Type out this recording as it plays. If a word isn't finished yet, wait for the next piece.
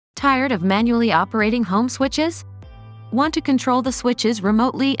Tired of manually operating home switches? Want to control the switches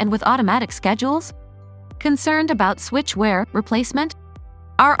remotely and with automatic schedules? Concerned about switch wear replacement?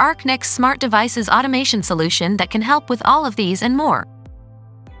 Our Arcnics-Smart Devices automation solution that can help with all of these and more.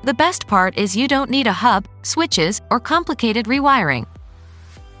 The best part is you don't need a hub, switches, or complicated rewiring.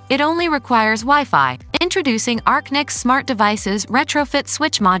 It only requires Wi-Fi. Introducing Arcnics-Smart Devices Retrofit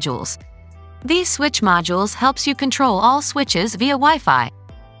Switch Modules. These switch modules helps you control all switches via Wi-Fi.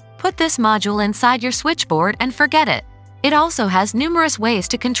 Put this module inside your switchboard and forget it. It also has numerous ways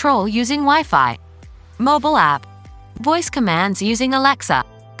to control using Wi-Fi, mobile app, voice commands using Alexa,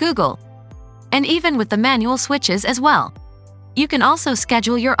 Google, and even with the manual switches as well. You can also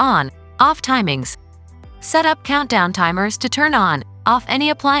schedule your on, off timings. Set up countdown timers to turn on, off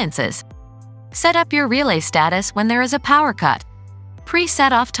any appliances. Set up your relay status when there is a power cut.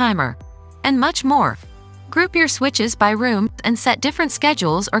 Preset off timer, and much more. Group your switches by room and set different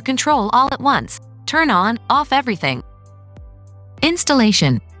schedules or control all at once. Turn on, off everything.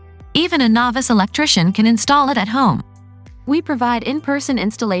 Installation. Even a novice electrician can install it at home. We provide in-person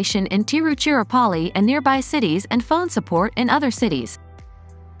installation in Tiruchirappalli and nearby cities and phone support in other cities.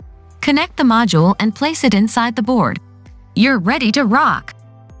 Connect the module and place it inside the board. You're ready to rock!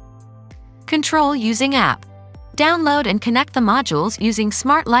 Control using app. Download and connect the modules using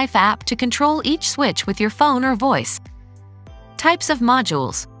Smart Life app to control each switch with your phone or voice. Types of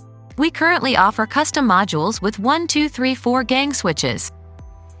modules. We currently offer custom modules with 1, 2, 3, 4 gang switches,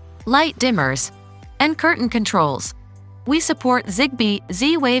 light dimmers, and curtain controls. We support Zigbee,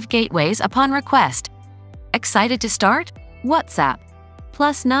 Z-Wave gateways upon request. Excited to start? WhatsApp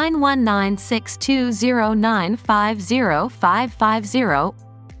 +919 6209 50550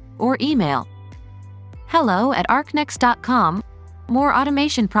 or email hello@arcnics.com. More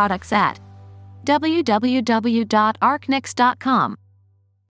automation products at www.arcnics.com.